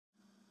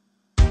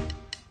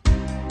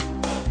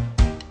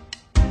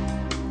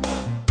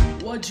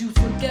What'd you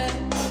forget?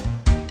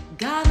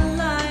 Gotta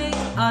lie,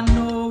 I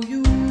know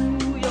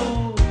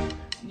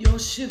you're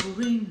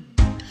shivering.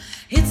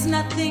 It's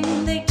nothing,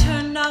 they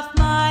turned off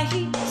my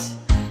heat,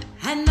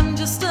 and I'm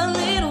just a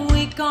little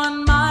weak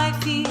on my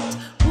feet.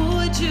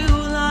 Would you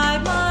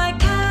light my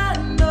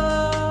candle?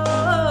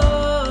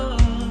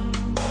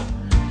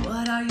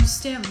 What are you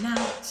staring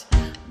at?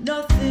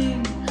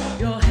 Nothing,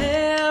 your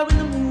hair in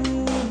the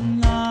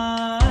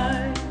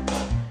moonlight.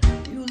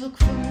 You look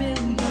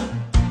familiar.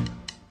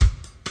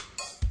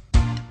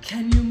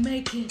 Can you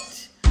make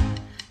it?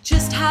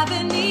 Just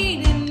haven't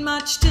eaten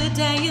much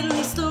today. At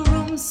least the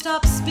room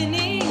stopped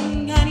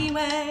spinning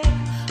anyway.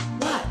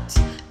 What?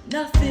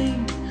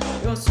 Nothing.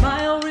 Your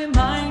smile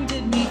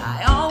reminded me.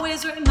 I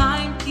always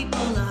remind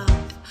people of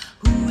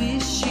who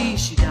is she?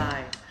 She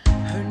died.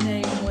 Her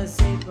name was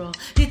April.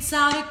 It's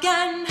out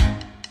again.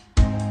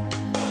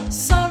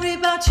 Sorry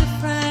about your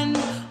friend.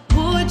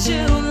 Would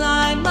you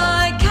light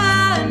my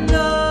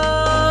candle?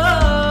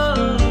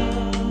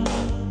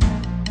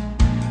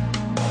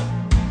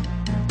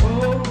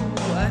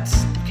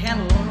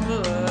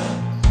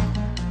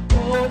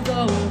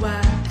 The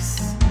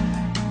wax,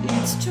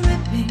 it's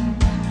dripping.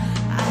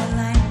 I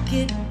like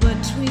it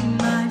between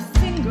my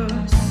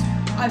fingers.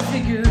 I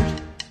figured,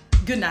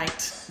 good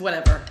night,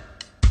 whatever.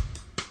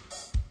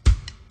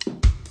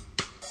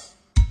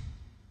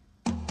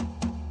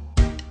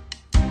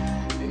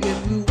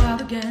 It blew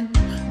out again.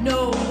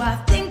 No, I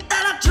think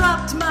that I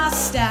dropped my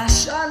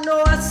stash. I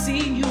know I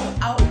see you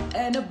out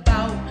and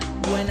about.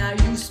 When I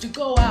used to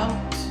go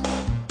out,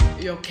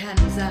 your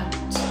candle's out.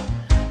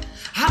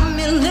 I'm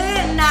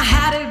in, I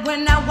had it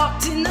when I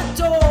walked in the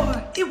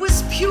door. It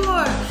was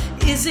pure.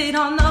 Is it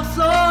on the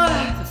floor?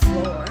 The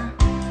floor.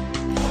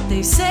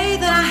 They say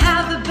that I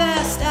have the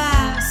best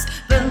ass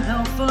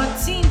below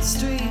 14th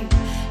Street.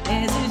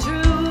 Is it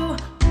true?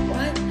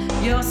 What?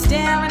 You're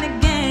staring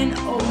again.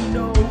 Oh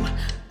no,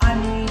 I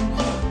mean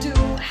you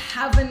do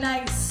have a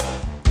nice.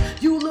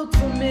 You look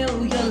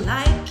familiar,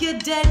 like your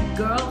dead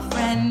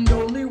girlfriend.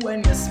 Only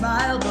when you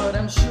smile, but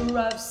I'm sure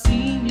I've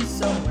seen you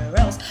somewhere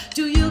else.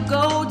 Do you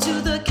go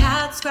to the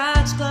Cat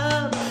Scratch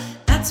Club?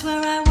 That's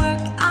where I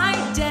work, I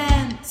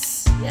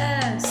dance.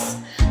 Yes,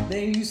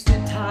 they used to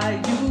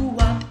tie you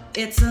up.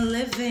 It's a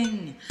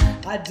living.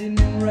 I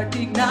didn't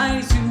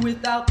recognize you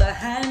without the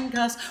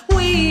handcuffs.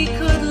 We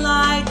could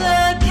light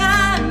the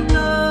candle.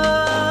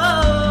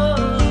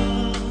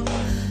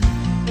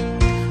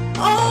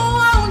 Oh,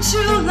 won't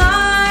you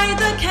light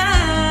the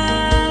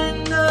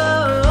candle?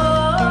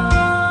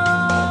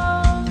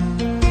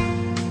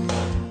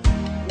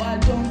 Why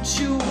don't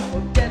you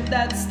forget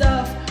that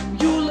stuff?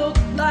 You look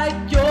like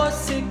you're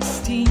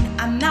 16.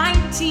 I'm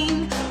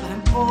 19, but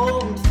I'm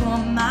old for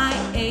my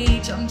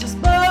age. I'm just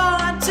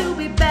born to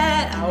be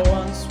bad. I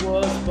once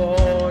was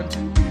born to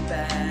be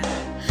bad.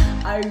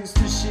 I used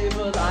to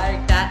shiver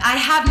like that. I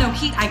have no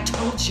heat, I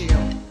told you.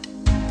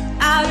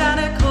 I got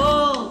a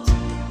cold,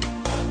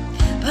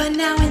 but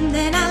now and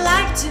then I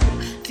like to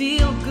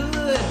feel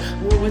good.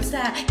 Whoa, what's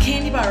that?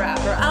 Candy bar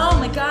wrapper. Oh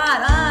my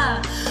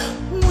God.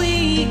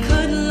 We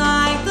could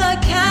light the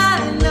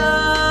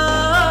candle.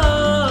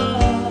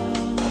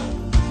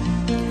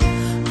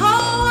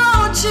 Oh,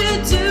 won't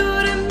you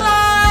do to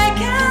my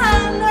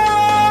candle?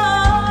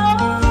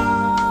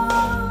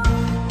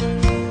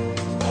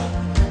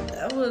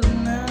 That was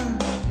na.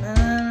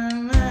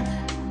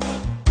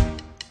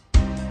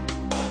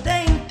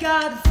 Thank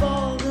God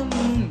for the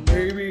moon.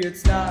 Maybe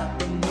it's not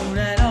the moon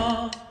at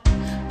all.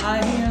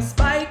 I hear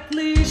Spike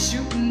Lee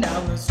shooting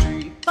down the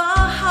street. Bah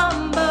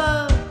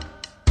humbug,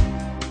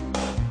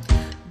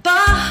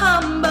 bah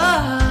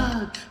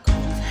humbug.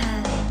 Cold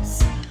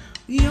hands,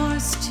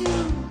 yours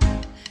too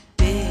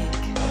big,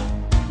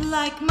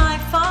 like my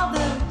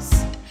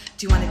father's.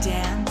 Do you want to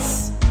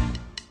dance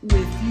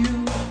with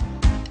you?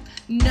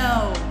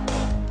 No,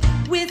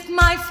 with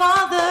my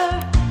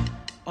father.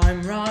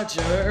 I'm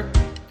Roger.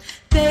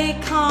 They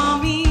call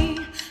me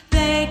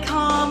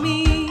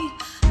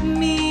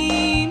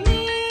me.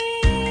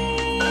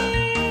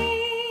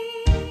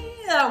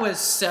 That was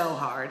so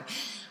hard.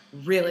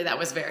 Really, that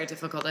was very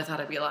difficult. I thought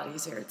it'd be a lot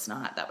easier. It's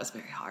not. That was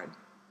very hard.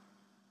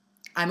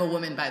 I'm a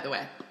woman, by the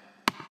way.